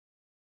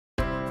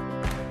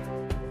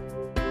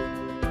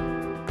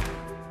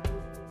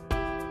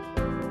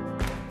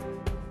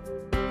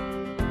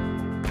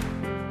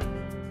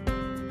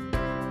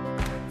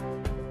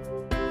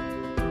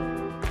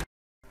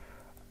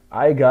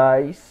Hi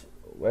guys,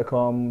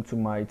 welcome to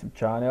my YouTube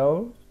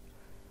channel.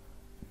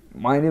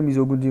 My name is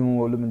Ogundimu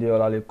Olumide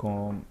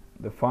Olalekan,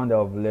 the founder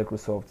of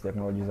Microsoft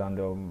Technologies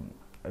and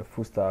a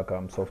full stack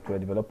software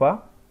developer.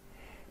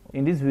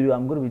 In this video,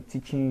 I'm going to be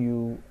teaching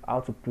you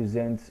how to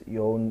present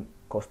your own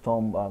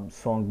custom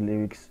song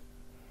lyrics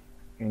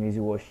in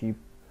Easyworship.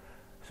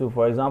 So,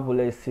 for example,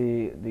 let's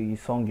say the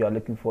song you are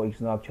looking for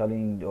is not actually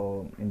in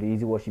the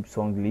Easyworship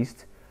song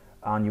list,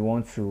 and you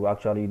want to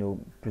actually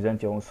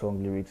present your own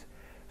song lyrics.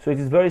 So it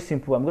is very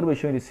simple. I'm going to be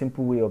showing the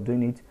simple way of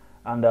doing it.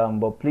 And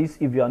but please,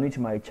 if you are new to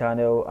my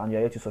channel and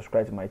you're here to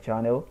subscribe to my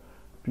channel,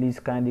 please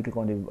kindly click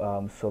on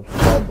the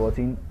subscribe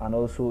button. And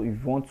also, if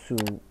you want to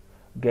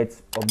get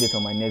updates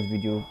on my next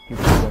video, please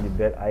click on the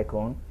bell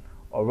icon.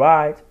 All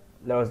right,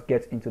 let us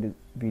get into the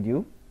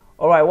video.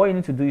 All right, what you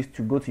need to do is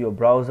to go to your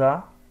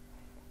browser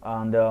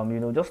and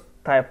just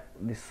type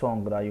the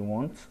song that you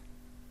want.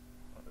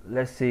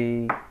 Let's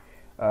say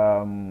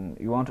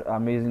you want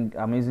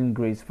amazing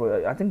grace.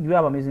 For I think you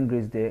have amazing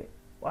grace there.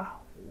 Wow,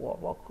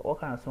 what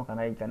kind of song can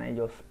I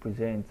just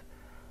present?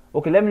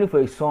 Okay, let me look for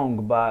a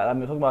song by, I'm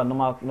talking about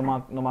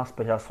normal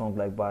special song,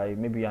 like by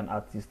maybe an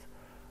artist.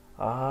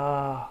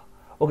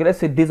 Okay, let's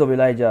say Days of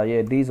Elijah.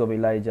 Yeah, Days of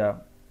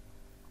Elijah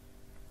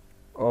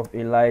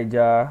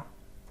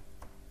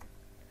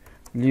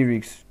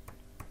lyrics.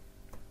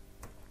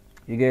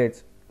 You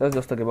get? Let's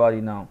just talk about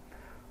it now.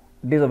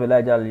 Days of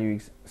Elijah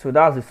lyrics. So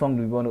that's the song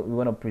we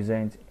want to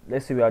present.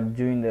 Let's say we are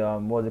doing the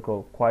what's it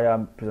called, choir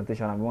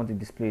presentation, and we want to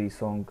display the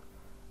song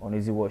on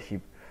Easyworship.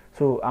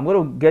 So I'm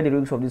going to get the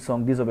lyrics of this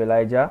song, Days of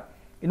Elijah.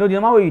 The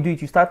normal way you do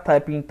it, you start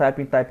typing,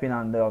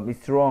 and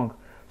it's wrong.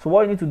 So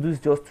what you need to do is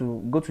just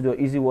to go to the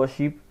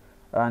Easyworship,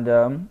 and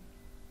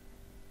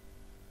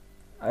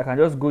I can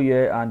just go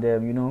here, and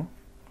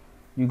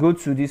you go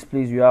to this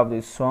place. You have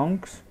the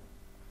songs.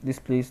 This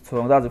place,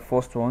 song. That's the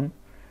first one.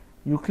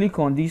 You click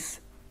on this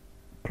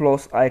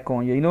plus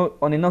icon here.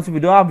 On the notes, if you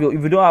don't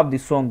have the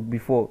song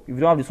before, if you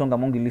don't have the song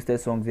among the listed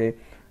songs there,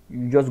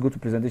 you just go to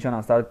presentation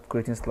and start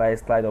creating slide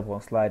up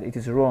on slide. It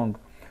is wrong.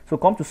 So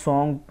come to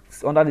songs.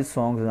 Under the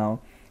songs now,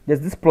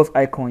 there's this plus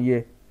icon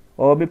here,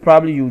 or maybe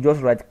probably you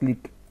just right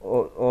click,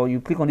 or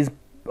you click on this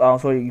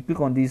you click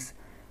on this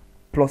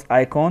plus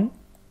icon.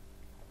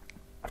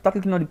 After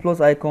clicking on the plus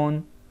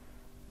icon,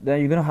 then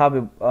you're gonna have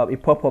a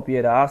pop-up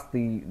here that has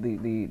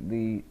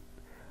the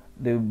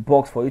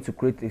box for you to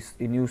create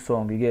a new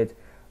song. You get?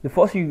 The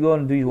first thing you're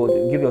going to do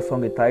is give your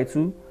song a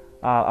title.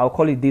 I'll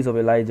call it Days of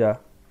Elijah.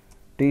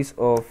 Days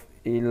of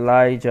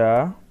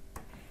Elijah.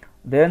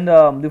 Then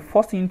the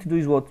first thing you need to do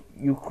is what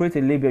you create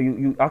a label.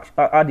 You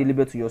add a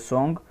label to your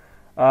song.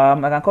 I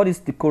can call this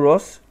the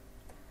chorus,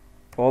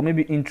 or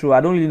maybe intro.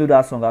 I don't really know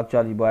that song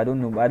actually, but I don't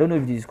know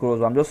if this is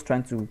chorus. But I'm just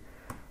trying to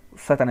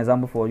set an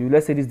example for you.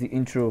 Let's say this is the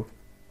intro.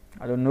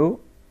 I don't know.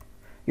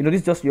 This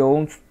is just your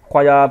own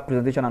choir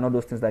presentation and all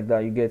those things like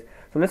that. You get?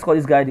 So let's call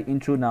this guy the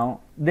intro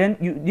now. Then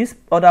this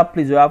other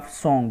place you have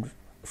song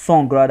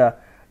rather.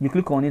 You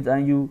click on it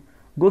and you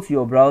go to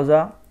your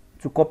browser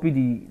to copy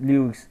the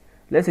lyrics.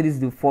 Let's say this is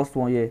the first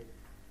one here.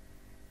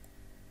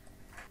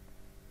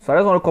 So I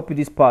just want to copy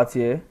this part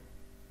here.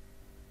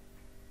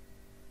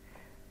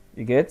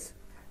 You get?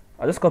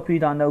 I just copy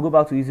it and I'll go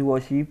back to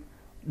Easyworship.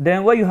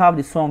 Then where you have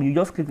the song, you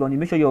just click on it.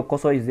 Make sure your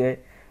cursor is there.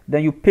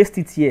 Then you paste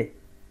it here.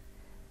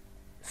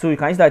 So you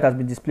can see that it has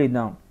been displayed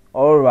now.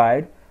 All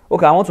right.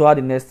 Okay, I want to add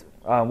the next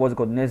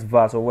next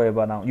verse or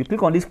whatever. Now you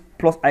click on this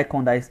plus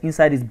icon that is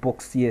inside this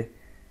box here.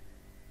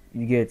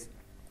 You get?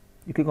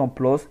 You click on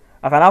plus.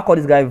 I can now call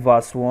this guy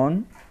verse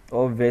 1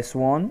 or verse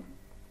 1.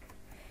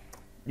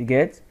 You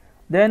get?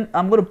 Then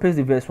I'm going to paste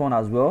the verse 1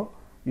 as well.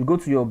 You go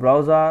to your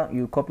browser,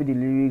 you copy the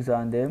lyrics,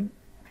 and then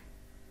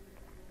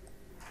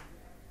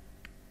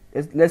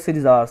let's say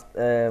this is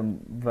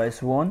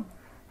verse 1.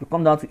 You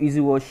come down to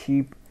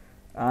Easyworship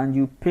and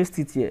you paste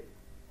it here.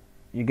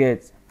 You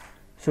get?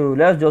 So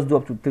let's just do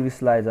up to 3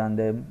 slides and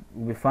then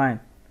we'll be fine.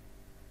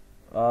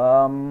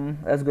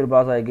 Let's go to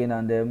browser again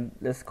and then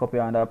let's copy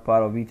another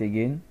part of it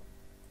again.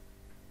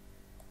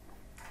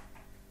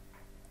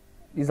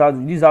 This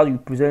is how you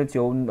present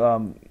your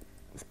own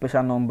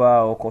special number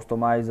or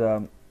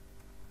customized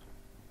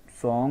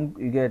song.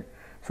 You get?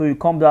 So you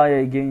come down here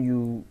again,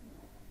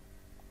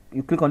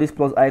 you click on this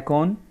plus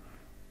icon.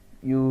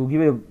 You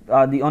give it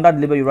under the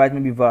label, you write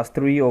maybe verse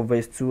 3 or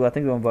verse 2. I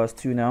think we're on verse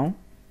 2 now.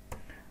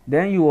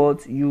 Then you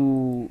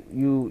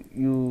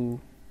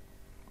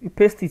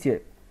paste it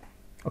here.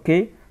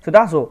 Okay, so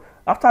that's all.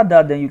 After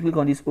that, then you click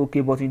on this OK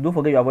button. Don't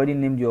forget you have already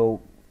named your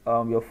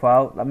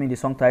file. I mean the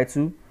song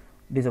title,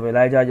 Days of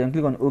Elijah. Then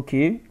click on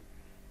OK.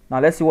 Now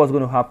let's see what's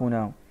going to happen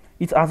now.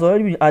 It has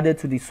already been added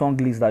to the song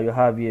list that you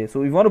have here.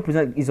 So if you want to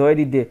present, it's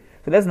already there.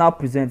 So let's now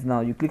present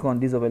now. You click on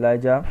Days of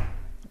Elijah.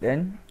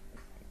 Then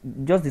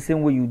just the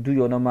same way you do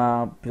your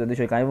normal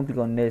presentation, you can even click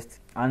on next,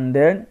 and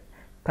then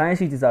can you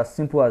see it is as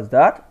simple as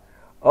that.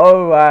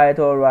 All right.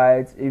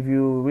 If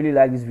you really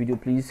like this video,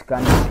 please can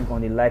you click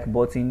on the like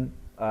button,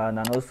 and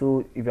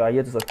also if you are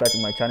here to subscribe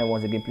to my channel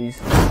once again, please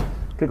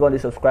click on the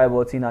subscribe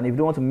button. And if you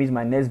don't want to miss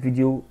my next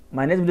video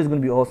is going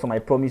to be awesome. I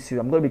promise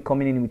you, I'm going to be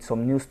coming in with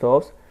some new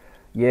stuff.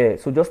 Yeah,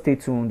 so just stay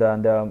tuned.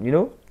 And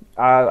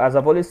as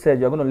I've always said,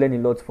 you're going to learn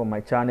a lot from my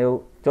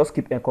channel. Just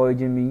keep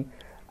encouraging me.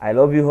 I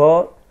love you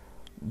all.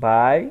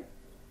 Bye.